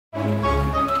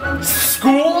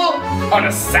On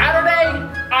a Saturday,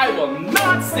 I will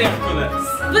not stand for this.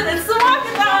 But it's the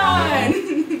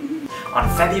Walk-a-Thon!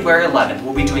 On February 11th,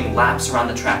 we'll be doing laps around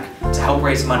the track to help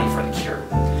raise money for the cure.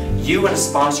 You and a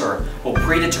sponsor will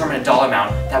predetermine a dollar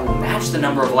amount that will match the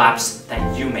number of laps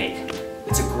that you make.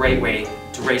 It's a great way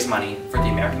to raise money for the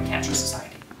American Cancer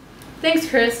Society. Thanks,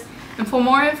 Chris. And for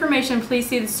more information, please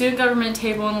see the student government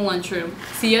table in the lunchroom.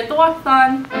 See you at the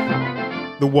Walk-a-Thon.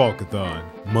 The Walk-a-Thon,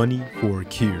 Money for a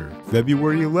Cure,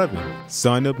 February 11th.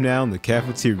 Sign up now in the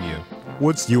cafeteria.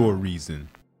 What's your reason?